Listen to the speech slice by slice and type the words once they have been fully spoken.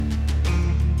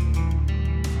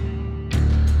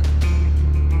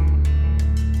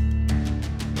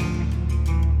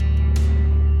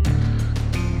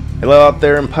Hello out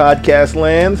there in podcast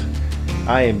land.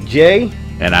 I am Jay.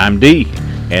 And I'm D.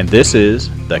 And this is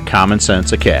the Common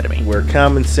Sense Academy, where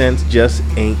common sense just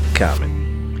ain't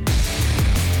common.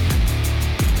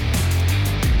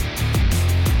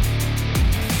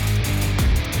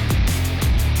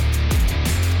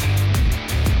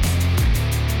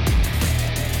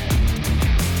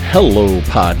 Hello,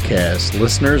 podcast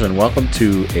listeners, and welcome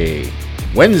to a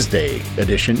Wednesday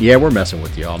edition. Yeah, we're messing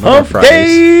with y'all. Hump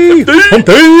Day! Hump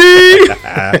Day!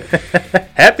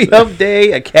 Happy Hump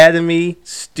Day, Academy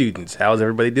students. How's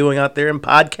everybody doing out there in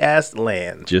podcast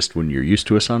land? Just when you're used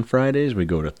to us on Fridays, we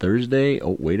go to Thursday.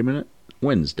 Oh, wait a minute.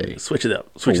 Wednesday. Switch it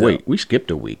up. Wait, we skipped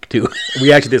a week, too.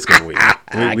 We actually did skip a week.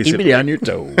 We keep it on your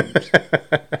toes.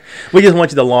 We just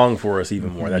want you to long for us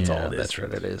even more. That's all it is. That's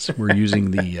what it is. We're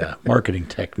using the marketing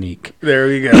technique. There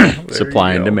we go.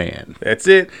 Supply and demand. That's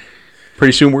it.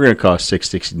 Pretty soon we're going to cost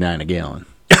 $6.69 a gallon.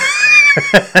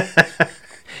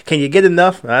 Can you get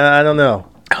enough? I don't know.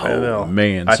 I don't know.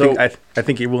 Man. I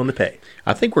think you're willing to pay.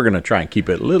 I think we're going to try and keep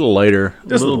it a little lighter, a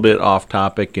little bit off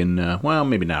topic, and, well,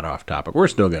 maybe not off topic. We're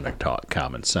still going to talk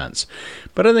common sense.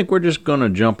 But I think we're just going to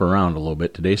jump around a little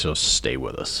bit today, so stay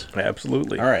with us.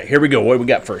 Absolutely. All right, here we go. What do we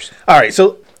got first? All right,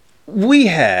 so we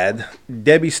had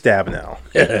Debbie Stabenow.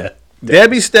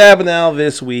 Debbie Stabenow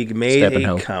this week made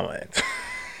a comment.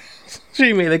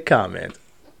 She made a comment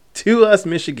to us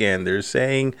Michiganders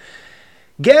saying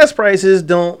gas prices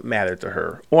don't matter to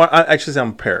her. Or actually,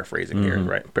 I'm paraphrasing here,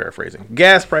 right? Paraphrasing.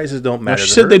 Gas prices don't matter to her.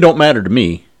 She said they don't matter to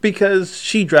me. Because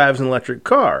she drives an electric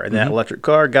car, and that electric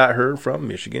car got her from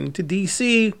Michigan to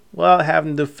D.C. while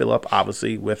having to fill up,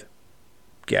 obviously, with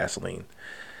gasoline.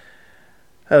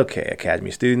 Okay,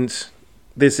 Academy students,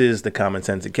 this is the Common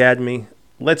Sense Academy.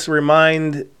 Let's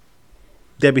remind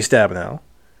Debbie Stabenow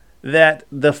that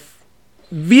the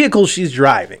vehicle she's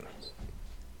driving,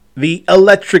 the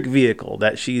electric vehicle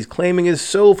that she's claiming is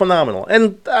so phenomenal,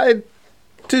 and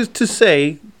to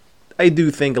say, I do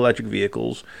think electric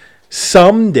vehicles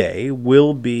someday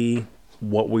will be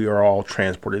what we are all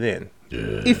transported in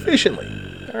efficiently.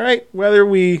 All right, whether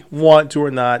we want to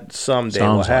or not, someday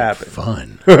will happen. Like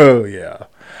fun. Oh yeah.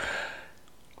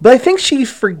 But I think she's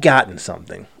forgotten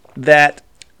something, that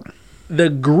the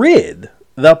grid,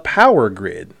 the power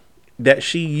grid that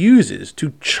she uses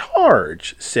to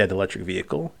charge said electric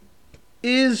vehicle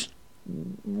is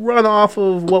run off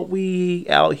of what we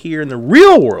out here in the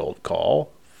real world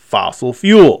call fossil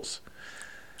fuels.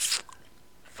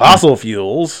 Fossil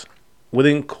fuels would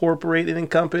incorporate and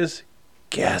encompass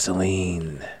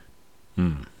gasoline.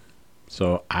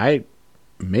 So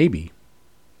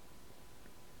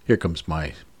here comes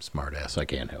my smart ass. I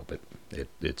can't help it.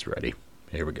 It's ready.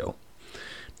 Here we go.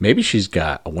 Maybe she's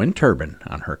got a wind turbine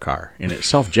on her car and it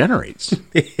self-generates.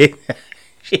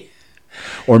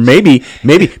 Or maybe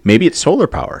it's solar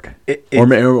powered.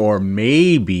 Or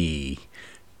maybe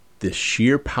the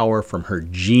sheer power from her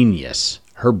genius,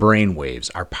 her brain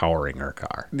waves are powering her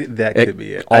car. That could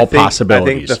be it.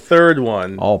 Possibilities. I think the third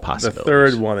one. All possibilities. The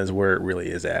third one is where it really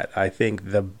is at. I think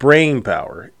the brain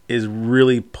power is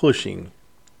really pushing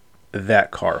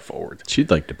that car forward. She'd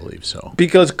like to believe so.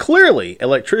 Because clearly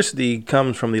electricity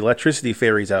comes from the electricity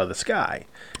fairies out of the sky.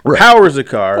 Right. Powers the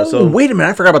car. Oh, so wait a minute.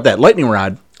 I forgot about that lightning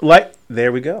rod.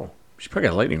 There we go. She's probably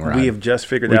got a lightning rod. We have just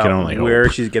figured out where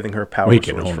she's getting her power source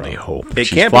from. We can only hope. It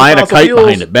She's can't flying be a kite fuels.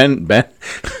 behind it. Ben.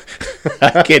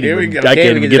 I can't even get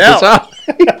this out.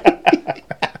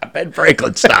 Ben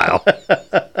Franklin style.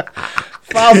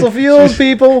 Fossil fuels,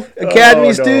 people.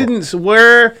 Academy students,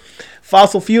 where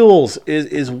fossil fuels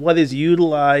is what is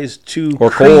utilized to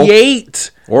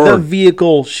create the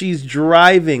vehicle she's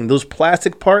driving. Those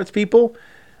plastic parts, people.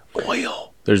 Oil.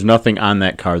 There's nothing on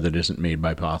that car that isn't made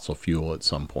by fossil fuel at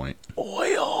some point.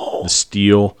 Oil. The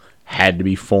steel had to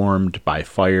be formed by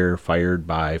fire, fired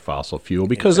by fossil fuel,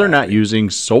 because they're not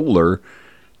using solar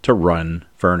to run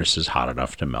furnaces hot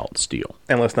enough to melt steel.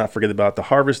 And let's not forget about the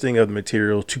harvesting of the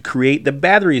material to create the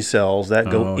battery cells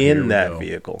that go in that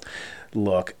vehicle.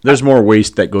 Look, there's more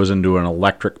waste that goes into an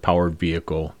electric-powered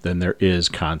vehicle than there is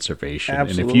conservation.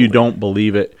 Absolutely. And if you don't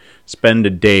believe it, spend a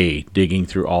day digging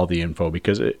through all the info,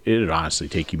 because it'd honestly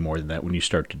take you more than that when you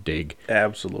start to dig.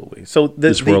 Absolutely. So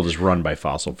this world is run by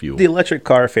fossil fuel. The electric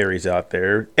car fairies out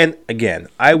there, and again,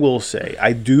 I will say,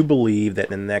 I do believe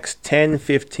that in the next 10,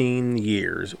 15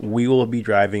 years, we will be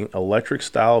driving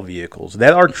electric-style vehicles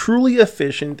that are truly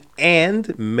efficient,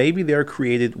 and maybe they're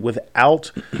created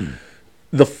without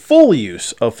the full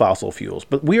use of fossil fuels.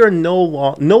 But we are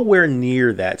nowhere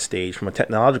near that stage from a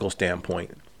technological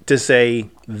standpoint to say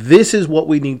this is what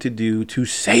we need to do to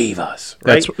save us.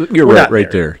 Right? You're right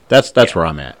there. That's where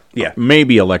I'm at. Yeah.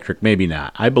 Maybe electric, maybe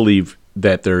not. I believe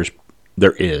that there's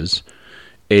there is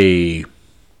I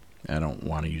don't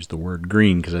want to use the word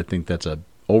green because I think that's a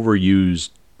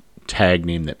overused tag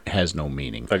name that has no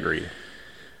meaning. Agreed.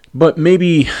 But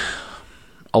maybe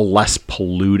a less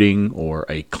polluting or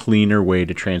a cleaner way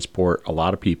to transport a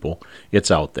lot of people.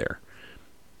 It's out there.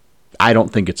 I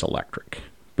don't think it's electric.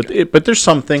 But there's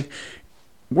something.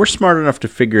 We're smart enough to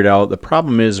figure it out. The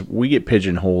problem is we get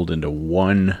pigeonholed into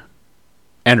one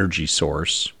energy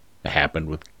source. It happened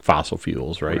with fossil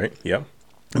fuels, right? Right, yeah.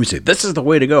 We say, this is the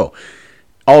way to go.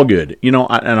 All good. And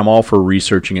I'm all for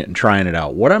researching it and trying it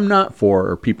out. What I'm not for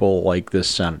are people like this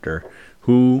senator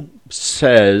who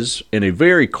says in a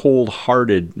very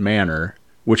cold-hearted manner,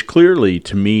 which clearly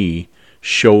to me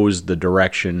shows the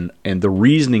direction and the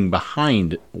reasoning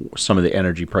behind some of the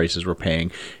energy prices we're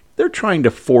paying. They're trying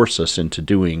to force us into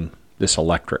doing this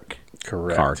electric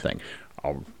car thing.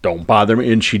 Oh, don't bother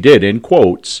me. And she did, in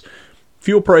quotes,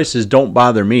 fuel prices don't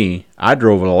bother me. I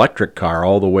drove an electric car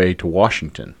all the way to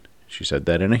Washington. She said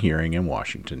that in a hearing in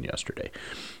Washington yesterday.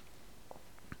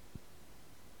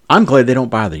 I'm glad they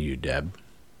don't bother you, Deb.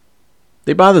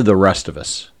 They bother the rest of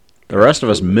us. The rest of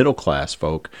us middle-class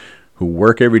folk who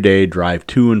work every day, drive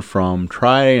to and from,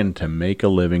 trying to make a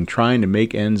living, trying to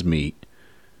make ends meet.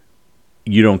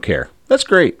 You don't care. That's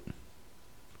great.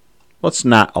 Let's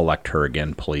not elect her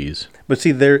again, please. But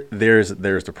see, there's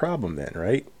the problem then,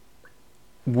 right?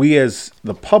 We as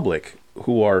the public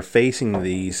who are facing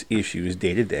these issues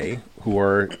day to day, who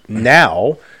are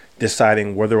now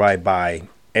deciding whether I buy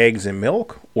eggs and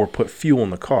milk or put fuel in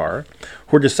the car,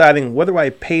 who are deciding whether I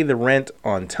pay the rent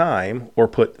on time or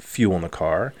put fuel in the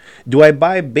car. Do I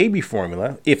buy baby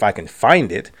formula if I can find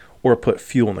it or put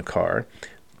fuel in the car?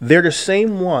 They're the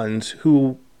same ones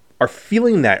who are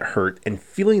feeling that hurt and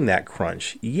feeling that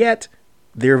crunch, yet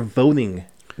they're voting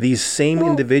these same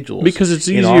individuals. Because it's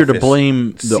easier to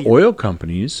blame the oil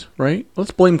companies, right?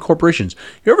 Let's blame corporations.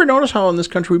 You ever notice how in this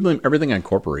country we blame everything on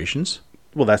corporations?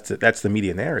 Well, that's the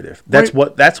media narrative. That's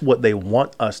right. That's what they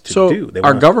want us to do.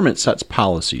 Our government sets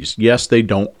policies. Yes, they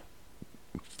don't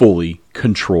fully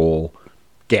control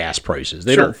gas prices.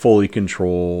 They don't fully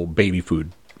control baby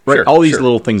food. Right? Sure, all these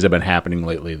little things have been happening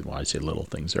lately. Well, I say little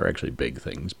things. They're actually big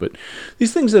things. But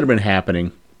these things that have been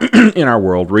happening in our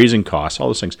world, raising costs, all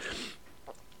those things,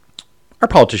 our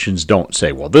politicians don't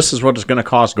say, well, this is what it's going to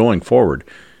cost going forward.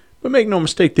 But make no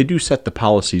mistake, they do set the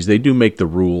policies. They do make the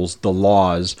rules, the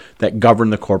laws that govern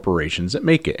the corporations that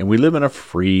make it. And we live in a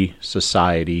free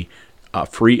society, a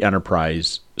free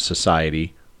enterprise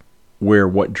society, where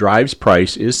what drives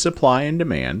price is supply and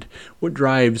demand. What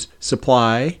drives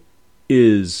supply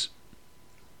is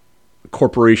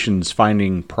corporations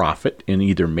finding profit in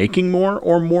either making more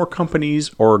or more companies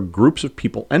or groups of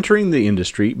people entering the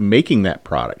industry making that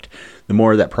product. The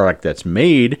more of that product that's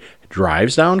made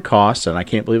drives down costs, and I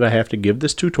can't believe I have to give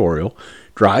this tutorial,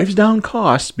 drives down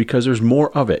costs because there's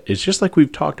more of it. It's just like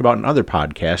we've talked about in other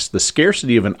podcasts. The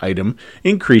scarcity of an item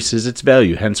increases its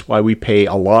value, hence why we pay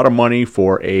a lot of money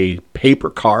for a paper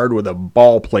card with a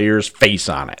ball player's face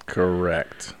on it.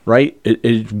 Correct. Right?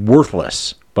 It's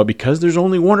worthless. But because there's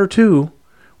only one or two,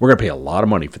 we're going to pay a lot of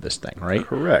money for this thing, right?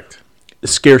 Correct. The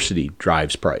scarcity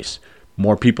drives price.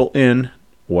 More people in,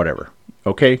 whatever.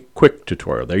 Okay, quick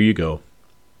tutorial. There you go.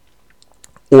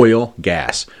 Oil,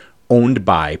 gas, owned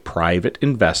by private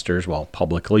investors, well,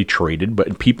 publicly traded,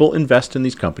 but people invest in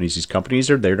these companies. These companies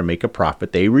are there to make a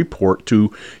profit. They report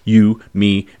to you,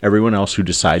 me, everyone else who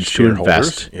decides to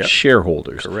invest,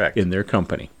 shareholders in their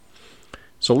company.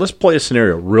 So let's play a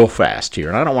scenario real fast here,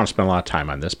 and I don't want to spend a lot of time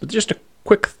on this, but just a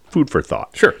quick food for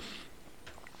thought. Sure.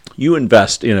 You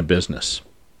invest in a business.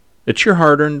 It's your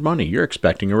hard-earned money. You're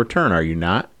expecting a return, are you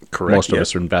not? Correct. Most of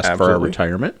us invest for our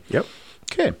retirement. Yep.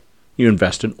 Okay. You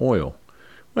invest in oil.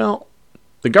 Well,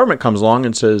 the government comes along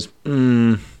and says,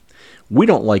 we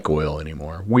don't like oil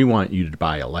anymore. We want you to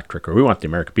buy electric, or we want the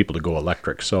American people to go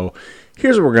electric. So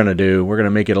here's what we're going to do. We're going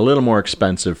to make it a little more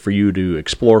expensive for you to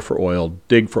explore for oil,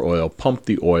 dig for oil, pump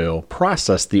the oil,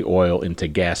 process the oil into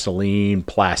gasoline,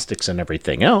 plastics, and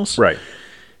everything else. Right.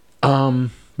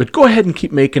 But go ahead and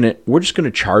keep making it. We're just going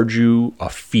to charge you a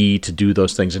fee to do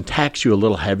those things and tax you a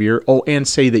little heavier. Oh, and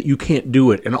say that you can't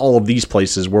do it in all of these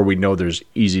places where we know there's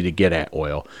easy to get at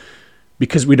oil,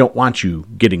 because we don't want you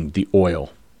getting the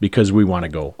oil, because we want to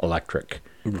go electric.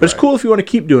 Right. But it's cool if you want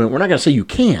to keep doing it. We're not going to say you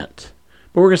can't,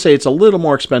 but we're going to say it's a little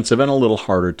more expensive and a little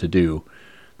harder to do.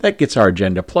 That gets our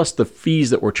agenda. Plus the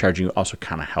fees that we're charging you also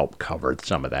kind of help cover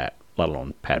some of that, let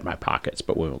alone pad my pockets,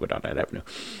 but we won't go down that avenue.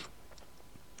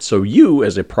 So you,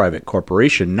 as a private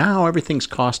corporation, now everything's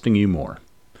costing you more.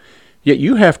 Yet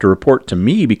you have to report to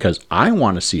me because I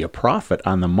want to see a profit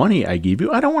on the money I give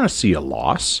you. I don't want to see a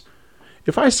loss.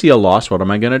 If I see a loss, what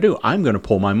am I going to do? I'm going to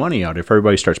pull my money out. If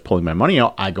everybody starts pulling my money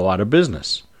out, I go out of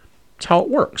business. That's how it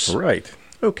works. Right.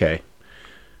 Okay.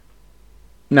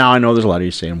 Now, I know there's a lot of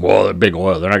you saying, well, the big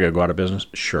oil, they're not going to go out of business.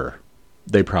 Sure.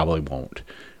 They probably won't.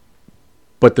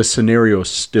 But the scenario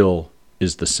still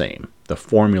is the same. The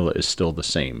formula is still the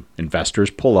same. Investors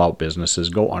pull out, businesses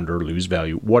go under, lose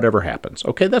value, whatever happens.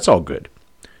 Okay, that's all good.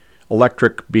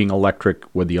 Electric being electric,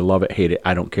 whether you love it, hate it,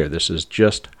 I don't care. This is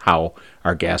just how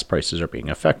our gas prices are being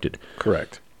affected.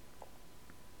 Correct.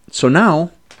 So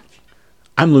now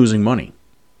I'm losing money.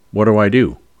 What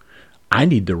do? I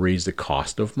need to raise the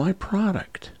cost of my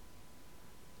product.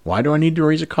 Why do I need to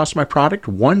raise the cost of my product?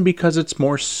 One, because it's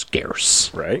more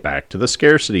scarce. Right. Back to the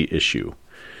scarcity issue.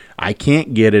 I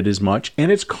can't get it as much,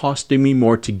 and it's costing me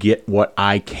more to get what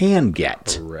I can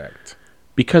get. Correct.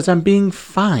 Because I'm being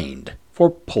fined for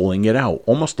pulling it out,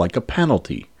 almost like a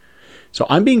penalty. So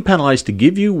I'm being penalized to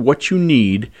give you what you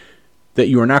need that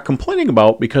you are not complaining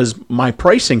about because my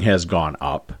pricing has gone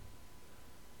up,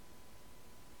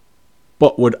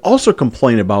 but would also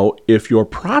complain about if your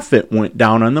profit went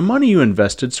down on the money you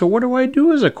invested. So what do I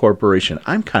do as a corporation?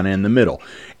 I'm kind of in the middle,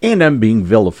 and I'm being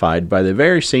vilified by the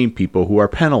very same people who are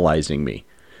penalizing me.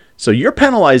 So you're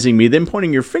penalizing me, then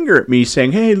pointing your finger at me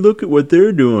saying, hey, look at what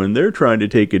they're doing. They're trying to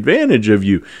take advantage of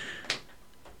you.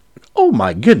 Oh,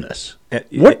 my goodness.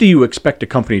 What do you expect a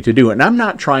company to do? And I'm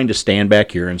not trying to stand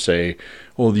back here and say,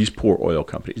 oh, these poor oil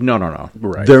companies. No.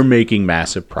 Right. They're making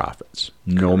massive profits.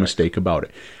 No Correct. mistake about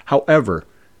it. However,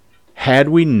 had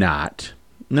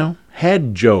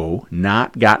Joe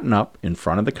not gotten up in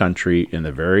front of the country in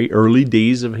the very early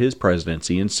days of his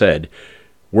presidency and said,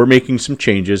 we're making some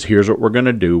changes. Here's what we're going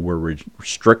to do. We're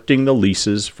restricting the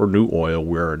leases for new oil.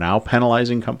 We're now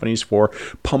penalizing companies for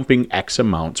pumping X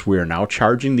amounts. We are now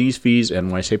charging these fees. And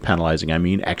when I say penalizing, I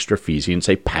mean extra fees. You can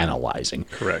say penalizing.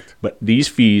 Correct. But these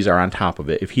fees are on top of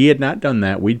it. If he had not done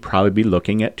that, we'd probably be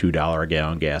looking at $2 a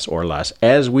gallon gas or less,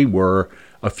 as we were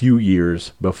a few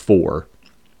years before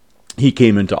he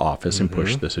came into office and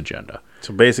pushed this agenda.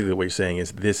 So basically what you're saying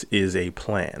is this is a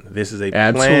plan. This is a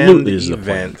Absolutely planned is a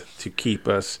event plan. to keep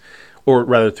us, or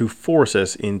rather to force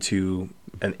us into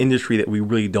an industry that we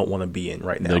really don't want to be in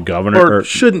right now. The governor or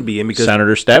shouldn't be in because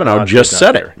Senator Stabenow technology just is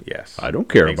said not it. there. Yes. I don't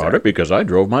care about Exactly. it because I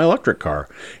drove my electric car.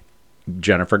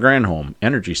 Jennifer Granholm,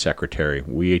 Energy Secretary,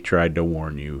 we tried to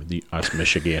warn you, us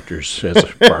Michiganders, as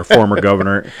our former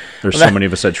governor. There's so many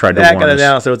of us that tried to That warn got us.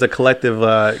 announced. There was a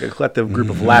collective group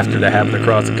of laughter that happened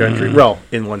across the country. Well,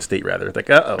 in one state rather. It's like,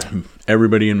 uh-oh.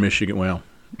 Everybody in Michigan, well,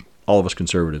 all of us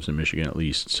conservatives in Michigan at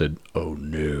least, said, oh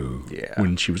no, Yeah.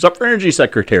 when she was up for Energy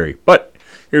Secretary. But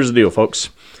here's the deal,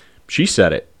 folks. She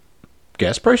said it.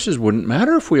 Gas prices wouldn't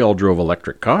matter if we all drove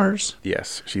electric cars.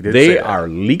 Yes, she did They say that. are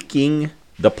leaking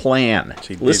the plan.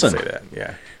 She did Listen. say that,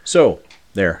 yeah. So,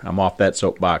 there, I'm off that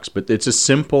soapbox. But it's a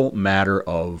simple matter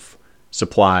of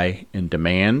supply and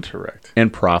demand. Correct.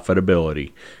 And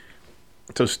profitability.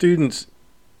 So students,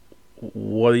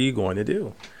 what are you going to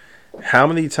do? How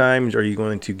many times are you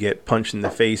going to get punched in the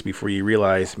face before you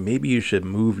realize maybe you should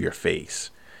move your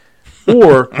face?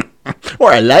 Or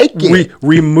Or I like it.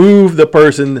 remove the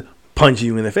person punching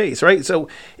you in the face, right? So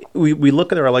we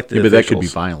look at our elected Yeah, but that could be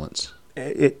officials. violence.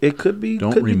 It could be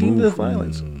Don't could be deemed remove as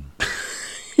violence.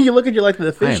 You look at your elected I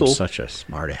am officials, such a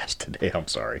smart ass today. I'm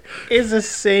sorry. it's the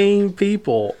same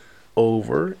people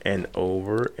over and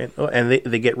over and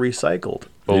they get recycled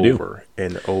They do. over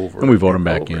and over. And we vote them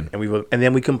back over. in. And and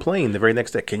then we complain the very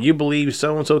next day. Can you believe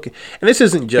so and so? And this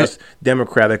isn't just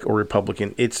Democratic or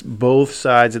Republican. It's both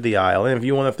sides of the aisle. And if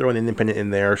you want to throw an independent in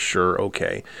there, sure,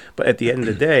 okay. But at the end of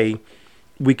the day,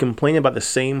 we complain about the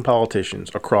same politicians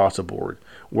across the board.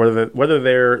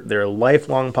 Whether they're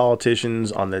lifelong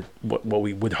politicians on the what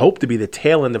we would hope to be the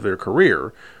tail end of their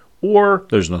career, or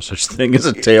There's no such thing as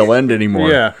a tail end anymore.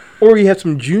 yeah, or you have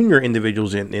some junior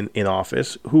individuals in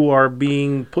office who are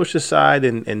being pushed aside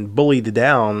and bullied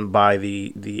down by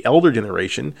the elder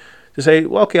generation to say,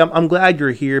 well, okay, I'm glad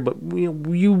you're here, but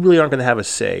you really aren't going to have a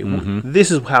say. This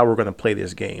is how we're going to play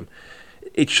this game.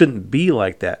 It shouldn't be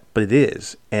like that, but it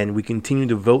is. And we continue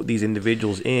to vote these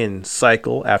individuals in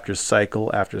cycle after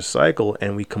cycle after cycle,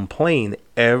 and we complain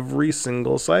every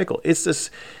single cycle. It's this,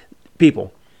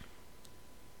 people,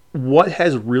 what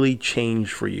has really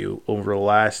changed for you over the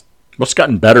last What's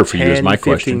gotten better for you 10, is my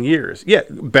 15 question. years? Yeah,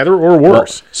 better or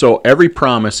worse. So every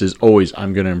promise is always,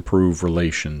 I'm going to improve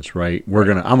relations, right? I'm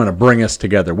going to bring us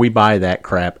together. We buy that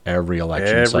crap every election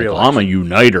Every cycle. election. I'm a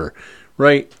uniter,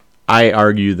 right? I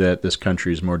argue that this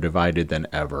country is more divided than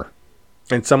ever.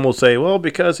 And some will say, well,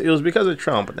 because of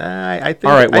Trump. Nah, I think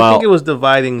All right, I think it was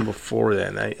dividing before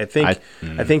then. I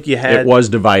think you had it was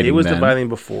dividing. It was then. dividing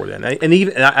before then. I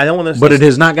don't want to. But it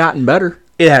has not gotten better.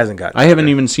 It hasn't gotten. I haven't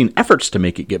even seen efforts to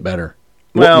make it get better.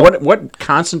 Well, what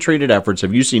concentrated efforts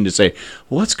have you seen to say,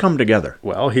 well, let's come together?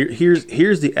 Well, here's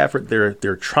the effort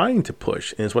they're trying to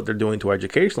push, and it's what they're doing to our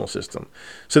educational system.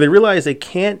 So they realize they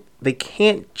can't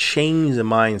change the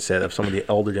mindset of some of the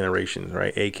elder generations,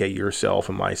 right? A.k.a. yourself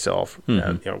and myself.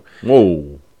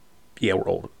 Whoa. Yeah, we're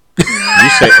old. You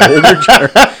say older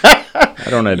generation? I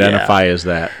don't identify as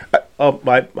that.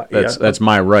 That's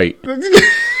my right.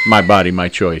 My body, my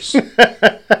choice.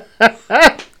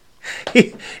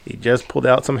 He just pulled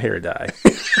out some hair dye.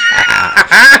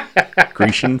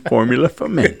 Grecian formula for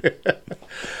men.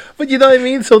 But you know what I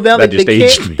mean? So now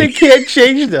they can't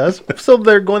change us. So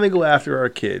they're going to go after our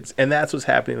kids. And that's what's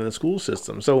happening in the school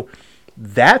system. So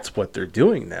that's what they're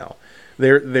doing now.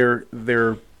 They're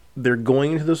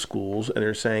going into the schools and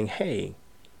they're saying, hey,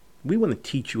 we want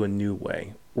to teach you a new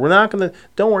way. We're not going to,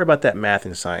 don't worry about that math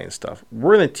and science stuff.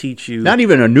 We're going to teach you. Not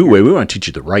even a new way. We want to teach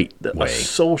you the right way. A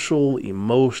social,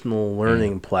 emotional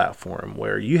learning platform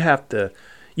where you get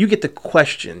to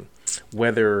question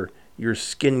whether your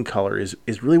skin color is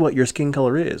really what your skin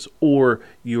color is, or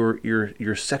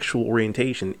your sexual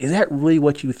orientation. Is that really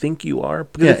what you think you are?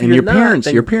 Because and your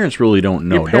parents really don't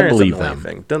know. Don't believe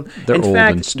them. They're old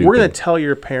and stupid. We're going to tell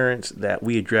your parents that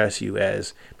we address you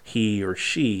as he or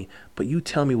she, but you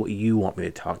tell me what you want me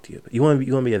to talk to you. You want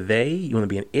to be a they? You want to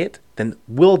be an it? Then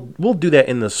we'll do that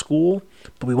in the school,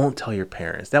 but we won't tell your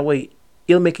parents. That way,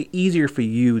 it'll make it easier for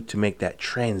you to make that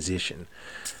transition.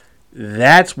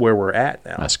 That's where we're at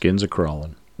now. My skin's a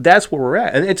crawling. That's where we're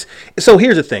at, and so.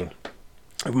 Here's the thing,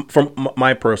 from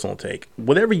my personal take: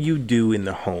 whatever you do in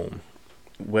the home,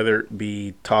 whether it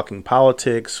be talking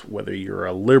politics, whether you're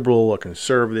a liberal, a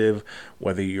conservative,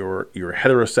 whether you're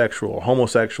heterosexual or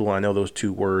homosexual. I know those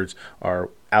two words are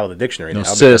out of the dictionary now.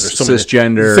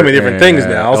 Cisgender, so many different things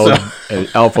now.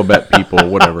 Alphabet people,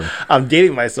 whatever. I'm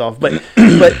dating myself, but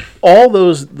all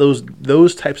those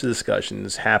types of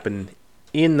discussions happen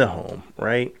in the home,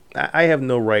 right? I have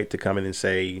no right to come in and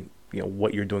say,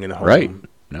 what you're doing in the home, right?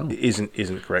 No,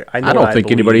 isn't correct. I don't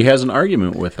think anybody has an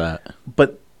argument with that.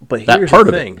 But here's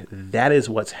the thing: that is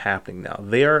what's happening now.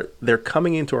 They're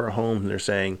coming into our homes and they're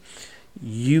saying,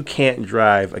 you can't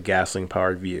drive a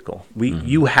gasoline-powered vehicle.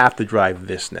 You have to drive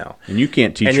this now. And you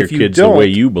can't teach your kids the way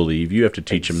you believe. You have to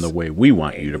teach them the way we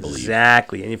want you to believe.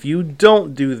 Exactly. And if you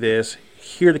don't do this,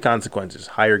 here are the consequences: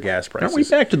 higher gas prices. Aren't we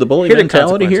back to the bully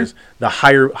mentality here? The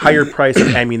higher price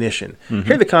of ammunition. Mm-hmm.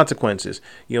 Here are the consequences.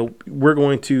 We're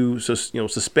going to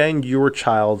suspend your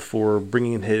child for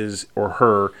bringing his or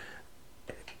her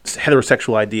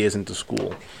heterosexual ideas into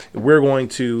school. We're going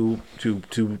to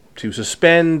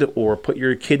suspend or put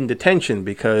your kid in detention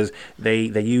because they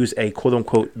use a quote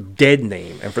unquote dead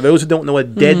name. And for those who don't know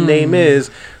what dead name is,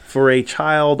 for a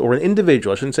child or an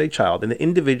individual, I shouldn't say child, an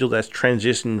individual that's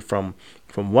transitioned from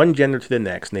one gender to the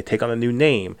next and they take on a new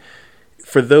name,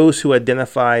 for those who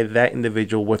identify that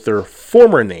individual with their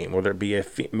former name, whether it be a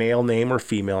male name or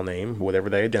female name, whatever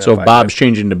they identify. So if Bob's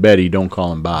changing to Betty, don't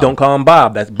call him Bob. Don't call him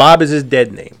Bob. Bob is his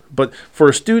dead name. But for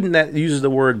a student that uses the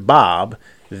word Bob,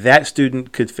 that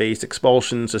student could face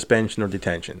expulsion, suspension, or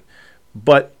detention.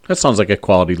 But that sounds like a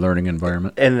quality learning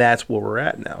environment. And that's where we're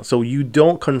at now. So you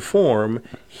don't conform,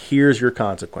 here's your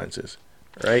consequences,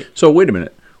 right? So wait a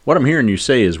minute. What I'm hearing you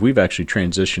say is we've actually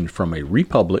transitioned from a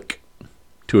republic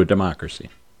to a democracy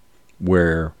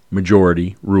where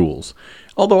majority rules.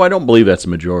 Although I don't believe that's a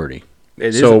majority.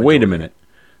 So wait a minute.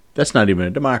 That's not even a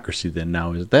democracy then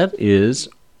now. That is,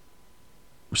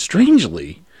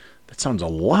 strangely, that sounds a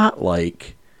lot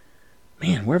like,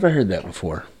 man, where have I heard that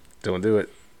before? Don't do it.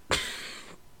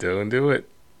 Don't do it.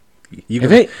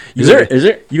 Is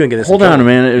there? You gonna get us? Hold on a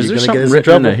minute. Is there something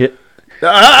written in a hit?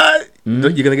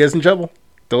 You're gonna get us in trouble.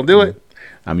 Don't do it.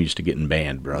 I'm used to getting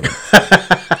banned, brother.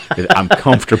 I'm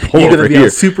comfortable You're over be here.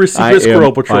 On super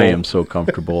squirrel patrol. I am so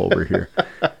comfortable over here.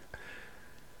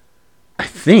 I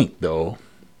think, though,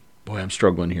 boy, I'm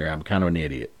struggling here. I'm kind of an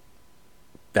idiot.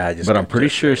 But I'm pretty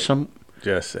sure some.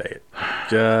 Just say it.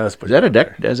 Just put is that a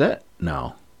deck? Is that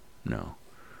no?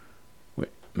 Wait,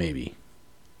 maybe.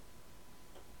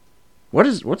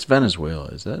 What's Venezuela?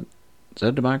 Is that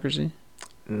a democracy?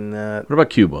 Not. What about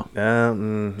Cuba?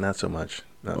 Not so much.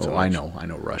 Not so much. I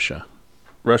know Russia.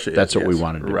 Russia. That's what we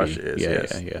wanted to be. Russia is.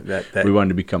 Yeah. We wanted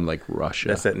to become like Russia.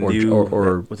 That's that new.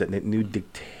 Was that new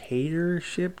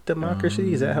dictatorship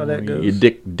democracy? Is that how that goes?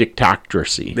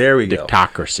 Dictocracy. There we go.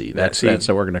 Dictocracy. That's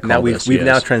what we're going to call this. We've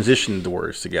now transitioned the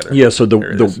words together. Yeah. So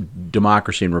the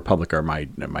democracy and republic are my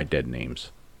dead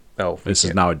names. Oh, This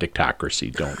is now a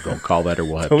dictocracy. Don't call that, or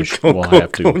we'll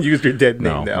have don't use your dead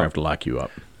name no, now. we'll have to lock you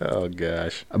up. Oh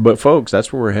gosh. But folks,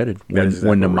 that's where we're headed. That is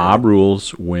When the exactly where we're mob headed.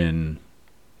 rules,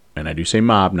 and I do say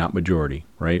mob, not majority,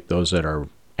 right? Those that are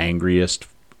angriest,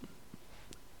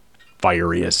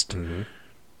 fieriest, Mm-hmm.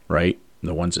 right?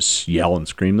 The ones that yell and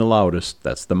scream the loudest,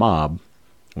 that's the mob.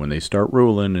 When they start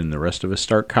ruling and the rest of us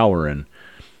start cowering,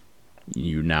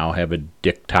 you now have a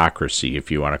dictocracy, if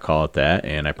you want to call it that.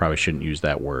 And I probably shouldn't use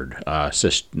that word.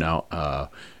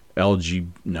 LG,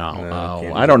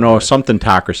 can't I don't know,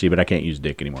 something-tocracy, but I can't use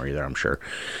dick anymore either, I'm sure.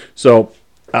 So,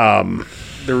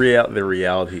 The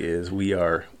reality is we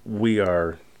are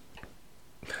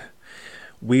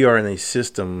in a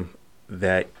system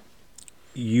that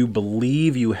you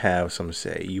believe you have some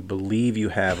say, you believe you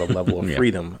have a level of Yeah.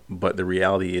 freedom, but the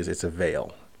reality is it's a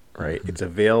veil, right? It's a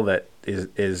veil that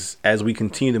is as we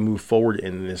continue to move forward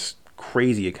in this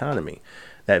crazy economy,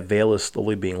 that veil is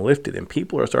slowly being lifted, and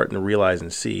people are starting to realize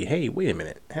and see, hey, wait a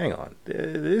minute, hang on,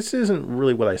 this isn't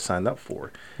really what I signed up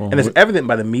for. And it's evident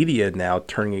by the media now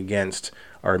turning against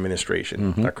our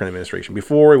administration, our current administration.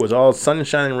 Before, it was all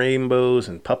sunshine and rainbows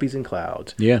and puppies and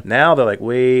clouds. Yeah. Now they're like,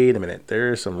 wait a minute,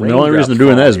 there's some the only reason they're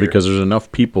doing that is here. because there's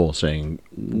enough people saying,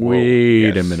 wait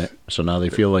a yes. minute. So now they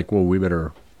feel like, well, we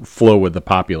better flow with the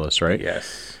populace, right?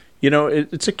 Yes. You know,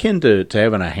 it's akin to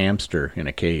having a hamster in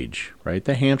a cage, right?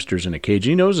 The hamster's in a cage.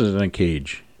 He knows it's in a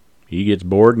cage. He gets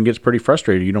bored and gets pretty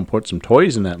frustrated. You don't put some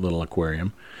toys in that little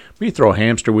aquarium. You throw a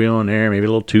hamster wheel in there, maybe a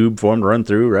little tube for him to run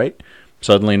through, right?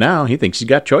 Suddenly now he thinks he's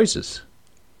got choices.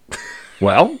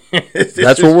 Well,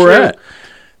 that's where we're at.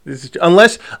 This is,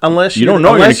 unless You don't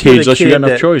know you're in a cage unless you got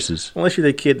enough choices. Unless you're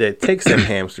the kid that takes them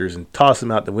hamsters and toss them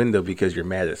out the window because you're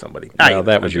mad at somebody. Well,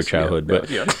 that was your childhood, but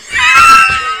yeah.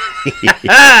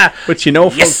 but you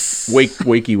know, Yes! folks,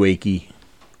 wakey,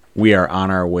 we are on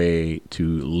our way to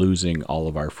losing all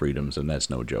of our freedoms, and that's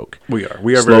no joke. We are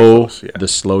very Slow, close. Yeah. the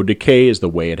slow decay is the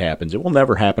way it happens. It will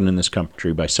never happen in this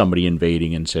country by somebody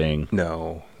invading and saying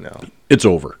No. it's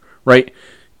over, right?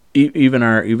 Even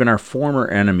our former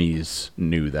enemies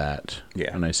knew that.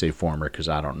 Yeah. And I say former because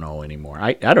I don't know anymore.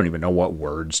 I don't even know what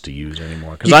words to use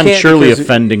anymore because You I'm can't, surely because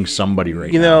offending somebody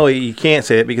right You now. know, you can't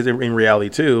say it because in reality,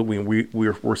 too,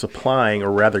 we're supplying,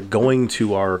 or rather going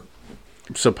to our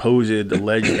supposed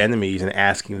alleged enemies and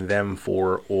asking them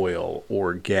for oil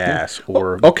or gas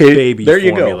or Okay, baby there you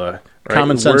formula. go. Right?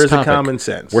 Common sense Where's topic. the common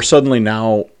sense? We're suddenly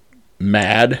now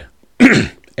mad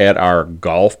at our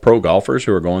pro golfers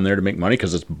who are going there to make money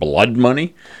because it's blood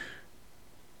money.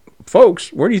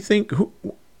 Folks, where do you think?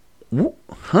 We've been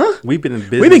in business. We've been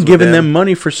with giving them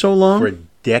money for so long. for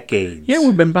decades. Yeah,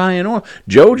 we've been buying oil.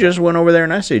 Joe just went over there,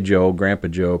 and I say Joe, Grandpa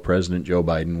Joe, President Joe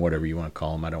Biden, whatever you want to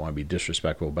call him. I don't want to be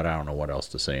disrespectful, but I don't know what else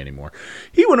to say anymore.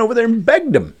 He went over there and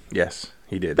begged them. Yes,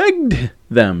 he did. Begged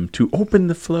them to open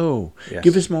the flow. Yes.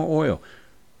 Give us more oil.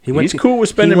 He's cool with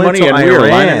spending he went money, to and we were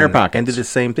lining Iran their pockets. and did the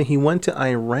same thing. He went to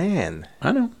Iran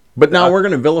I know. But now we're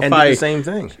going to and vilify did the same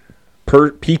thing.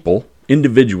 people,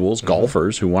 individuals,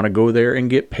 golfers who want to go there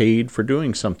and get paid for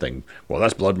doing something. Well,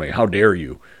 that's blood money. How dare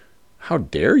you? How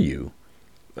dare you?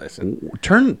 Listen,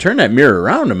 Turn that mirror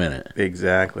around a minute.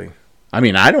 exactly. I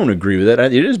mean, I don't agree with that.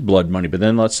 It is blood money, but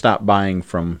then let's stop buying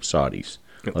from Saudis.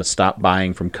 Let's stop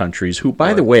buying from countries who,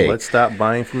 by the way, let's stop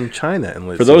buying from China and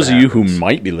let's for see those what of you who happens.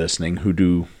 might be listening who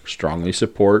do strongly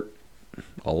support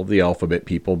all of the alphabet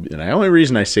people, and the only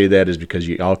reason I say that is because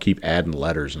you all keep adding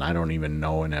letters, and I don't even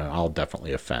know, and I'll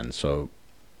definitely offend. So,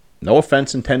 no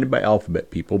offense intended by alphabet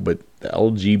people, but the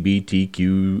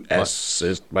LGBTQS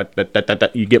is,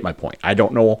 but you get my point. I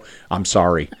don't know. I'm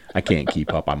sorry. I can't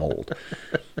keep up. I'm old.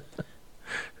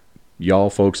 Y'all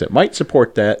folks that might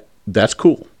support that, that's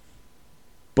cool.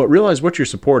 But realize what you're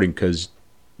supporting, because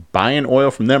buying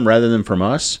oil from them rather than from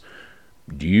us,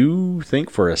 do you think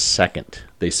for a second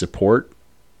they support,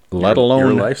 let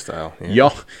alone your lifestyle? Yeah.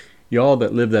 y'all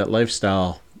that live that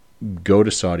lifestyle, go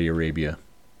to Saudi Arabia.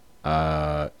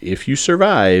 If you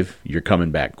survive, you're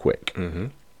coming back quick. Mm-hmm.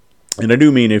 And I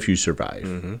do mean if you survive.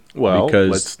 Mm-hmm. Well,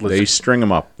 because they string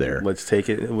them up there. Let's take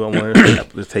it. Well,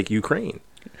 let's take Ukraine.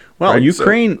 Well, right,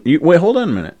 Ukraine. Wait, hold on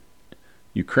a minute.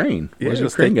 Ukraine. What does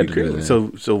let's Ukraine take get to do with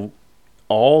it? So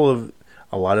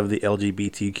a lot of the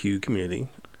LGBTQ community,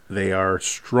 they are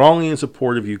strongly in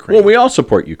support of Ukraine. Well, we all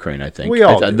support Ukraine, I think. We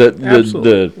all do.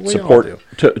 Absolutely. The We all support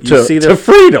do. to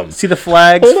freedom. See the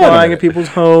flags Hold on a flying minute. at people's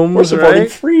homes. We're supporting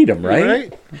right? freedom,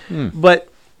 right? But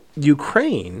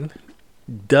Ukraine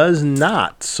does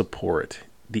not support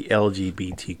the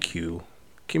LGBTQ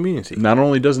community. Not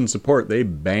only doesn't support, they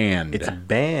banned. It's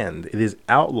banned. It is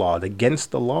outlawed,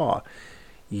 against the law.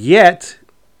 Yet,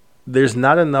 there's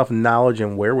not enough knowledge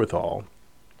and wherewithal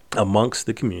amongst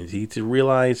the community to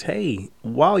realize, hey,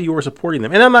 while you are supporting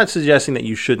them, and I'm not suggesting that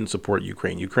you shouldn't support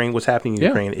Ukraine. What's happening in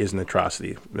Ukraine is an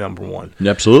atrocity, number one.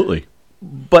 Absolutely.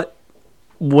 But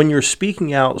when you're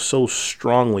speaking out so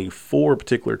strongly for a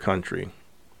particular country,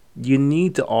 you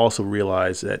need to also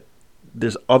realize that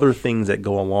there's other things that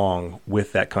go along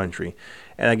with that country.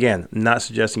 And again, not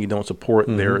suggesting you don't support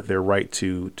their right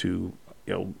to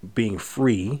being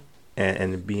free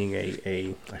and being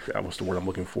a what's the word I'm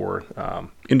looking for?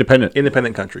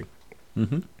 Independent country.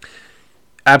 Mm-hmm.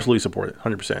 Absolutely support it,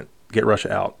 100%. Get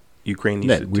Russia out. Ukraine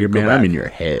needs to weird go man. back, I'm in your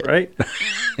head, right?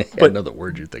 But another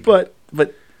word you're thinking.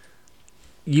 But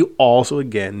you also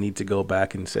again need to go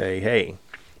back and say, hey,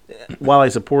 while I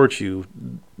support you,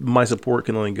 my support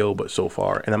can only go but so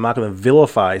far, and I'm not going to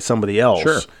vilify somebody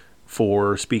else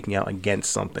for speaking out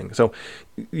against something. So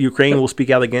Ukraine will speak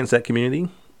out against that community.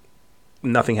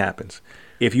 Nothing happens.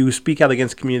 If you speak out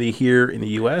against the community here in the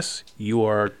U.S., you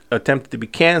are attempted to be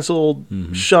canceled,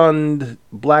 shunned,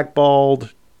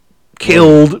 blackballed,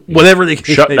 killed, whatever they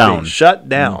can Shut down. Shut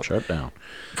down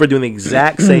for doing the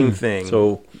exact same thing.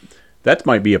 So that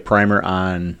might be a primer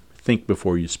on think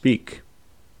before you speak.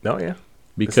 Oh yeah,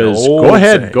 because go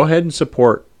ahead and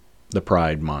support the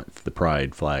Pride Month, the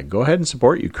Pride flag. Go ahead and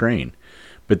support Ukraine,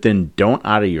 but then don't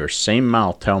out of your same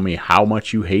mouth tell me how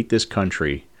much you hate this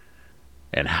country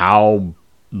and how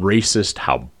racist,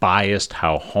 how biased,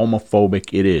 how homophobic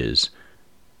it is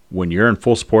when you're in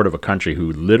full support of a country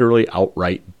who literally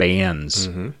outright bans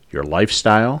your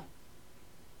lifestyle.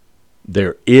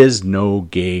 There is no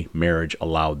gay marriage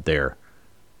allowed there.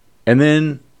 And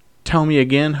then tell me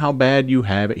again how bad you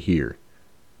have it here.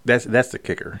 That's the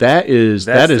kicker. That is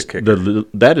kicker.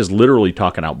 That is literally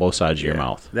talking out both sides of your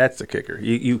mouth. That's the kicker.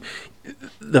 You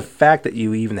the fact that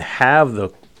you even have the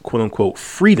quote unquote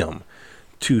freedom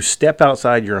to step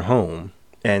outside your home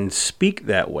and speak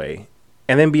that way,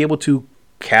 and then be able to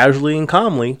casually and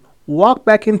calmly walk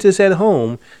back into said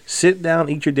home, sit down,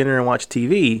 eat your dinner, and watch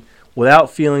TV without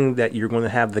feeling that you're going to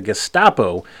have the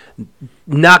Gestapo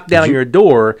knock down your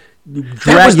door,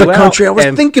 that was the country I was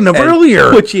thinking of earlier.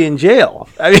 Put you in jail.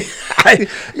 I mean,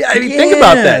 think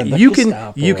about that.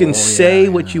 You can say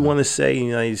what you want to say in the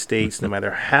United States, no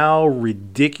matter how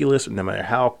ridiculous, no matter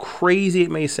how crazy it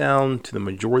may sound to the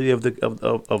majority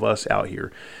of us out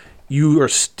here. You are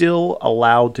still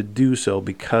allowed to do so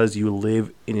because you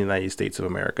live in the United States of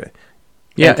America.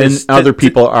 Yeah, and other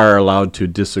people are allowed to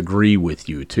disagree with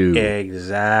you too.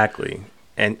 Exactly.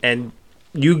 And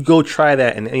you go try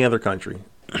that in any other country.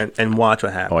 And watch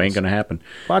what happens. Oh, ain't gonna happen.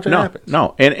 Watch what happens.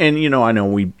 No, and I know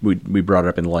we brought it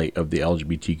up in light of the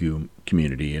LGBTQ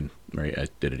community, and right, I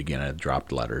did it again. I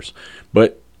dropped letters,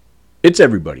 but it's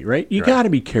everybody, right? You got to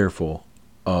be careful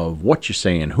of what you're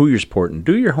saying, who you're supporting.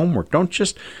 Do your homework. Don't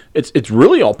just. It's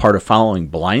really all part of following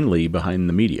blindly behind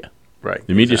the media. Right.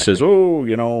 The media says, oh,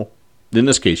 in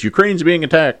this case, Ukraine's being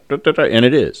attacked, and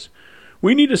it is.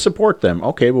 We need to support them.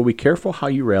 Okay, well, be careful how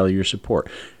you rally your support.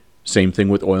 Same thing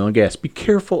with oil and gas. Be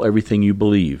careful everything you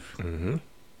believe. Mm-hmm.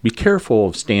 Be careful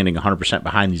of standing 100%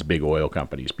 behind these big oil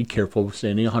companies. Be careful of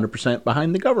standing 100%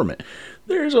 behind the government.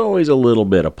 There's always a little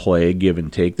bit of play, give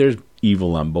and take. There's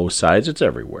evil on both sides. It's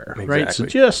everywhere, right? So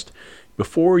just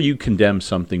before you condemn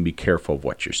something, be careful of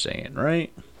what you're saying,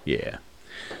 right? Yeah.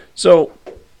 So,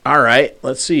 all right,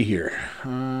 let's see here.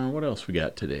 What else we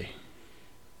got today?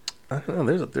 I don't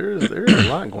know. There's a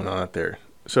lot going on out there.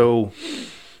 So...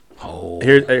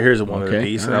 Here's one of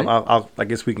these. Right. I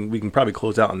guess we can probably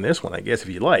close out on this one. I guess if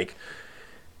you like,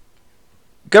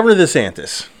 Governor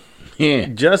DeSantis,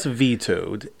 just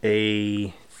vetoed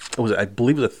I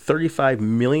believe it was a $35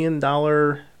 million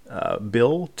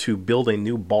bill to build a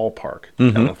new ballpark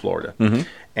down in Florida,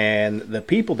 and the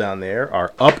people down there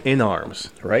are up in arms.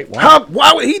 Right?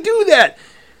 Why would he do that?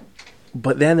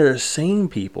 But then there are the same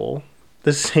people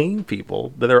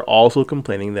that are also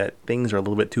complaining that things are a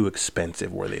little bit too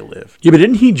expensive where they live. Yeah, but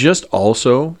didn't he just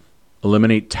also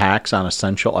eliminate tax on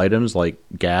essential items like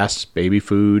gas, baby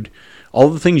food, all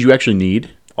the things you actually need?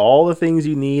 All the things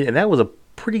you need, and that was a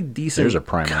pretty decent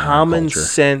common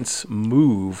sense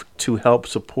move to help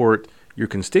support your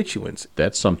constituents.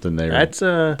 That's something they're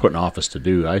put in office to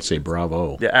do. I say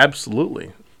bravo. Yeah,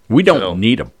 absolutely. We don't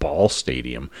need a ball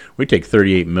stadium. We take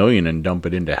 $38 million and dump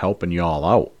it into helping you all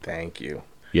out. Thank you.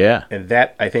 Yeah. And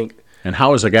that, I think... And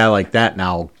how is a guy like that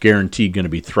now guaranteed going to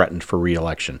be threatened for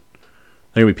re-election?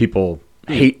 There will be people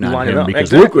hating on him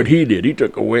because look what he did. He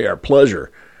took away our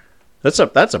pleasure. That's a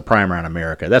primer on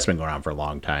America. That's been going on for a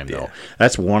long time, though.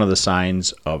 That's one of the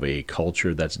signs of a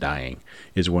culture that's dying,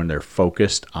 is when they're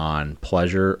focused on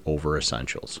pleasure over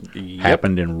essentials.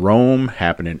 Happened in Rome,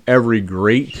 happened in every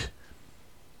great...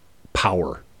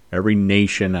 power Every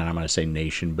nation, and I'm going to say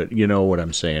nation, but you know what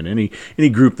I'm saying. Any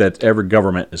group that ever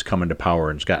government has come into power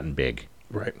and has gotten big.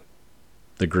 Right.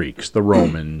 The Greeks, the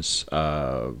Romans,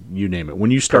 you name it. When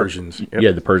you start, Persians. Yep.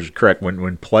 Yeah, the Persians. Correct.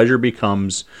 When pleasure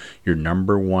becomes your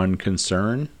number one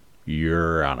concern,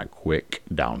 you're on a quick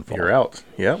downfall. You're out.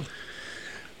 Yep.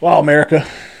 Well, America,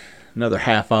 another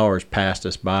half hour has passed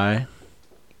us by.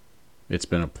 It's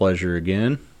been a pleasure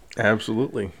again.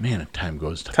 Absolutely. Man, time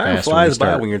goes fast. Time flies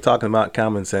by when you're talking about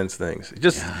common sense things.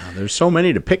 There's so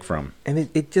many to pick from. And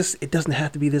it doesn't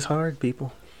have to be this hard,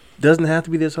 people. It doesn't have to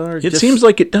be this hard. It seems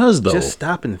like it does, though. Just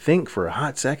stop and think for a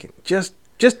hot second. Just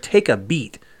take a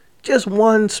beat. Just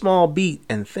one small beat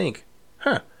and think,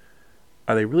 are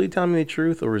they really telling me the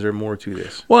truth, or is there more to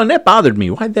this? Well, and that bothered me.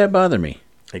 Why'd that bother me?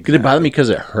 Exactly. Did it bother me because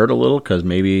it hurt a little, because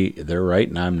maybe they're right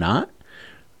and I'm not?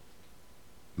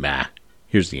 Nah.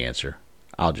 Here's the answer.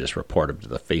 I'll just report them to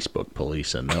the Facebook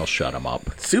police and they'll shut them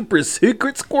up. Super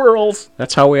secret squirrels.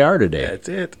 That's how we are today. That's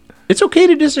it. It's okay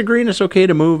to disagree and it's okay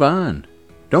to move on.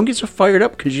 Don't get so fired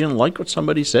up because you didn't like what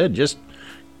somebody said. Just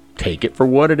take it for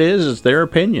what it is. It's their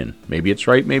opinion. Maybe it's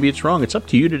right, maybe it's wrong. It's up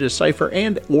to you to decipher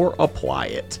and or apply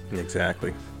it.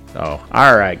 Exactly. Oh,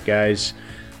 all right, guys.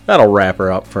 That'll wrap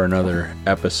her up for another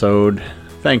episode.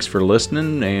 Thanks for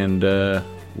listening. And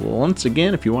once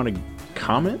again, if you want to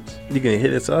comment, you can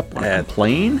hit us up at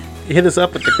complain. Hit us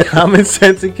up at the Common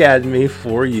Sense Academy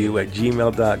for you at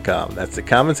gmail.com. That's the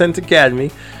Common Sense Academy,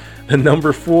 the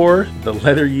number 4, the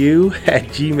letter U at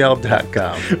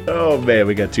gmail.com. Oh man,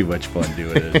 we got too much fun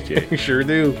doing this, Jay. Sure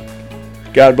do.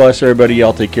 God bless everybody.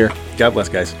 Y'all take care. God bless,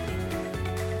 guys.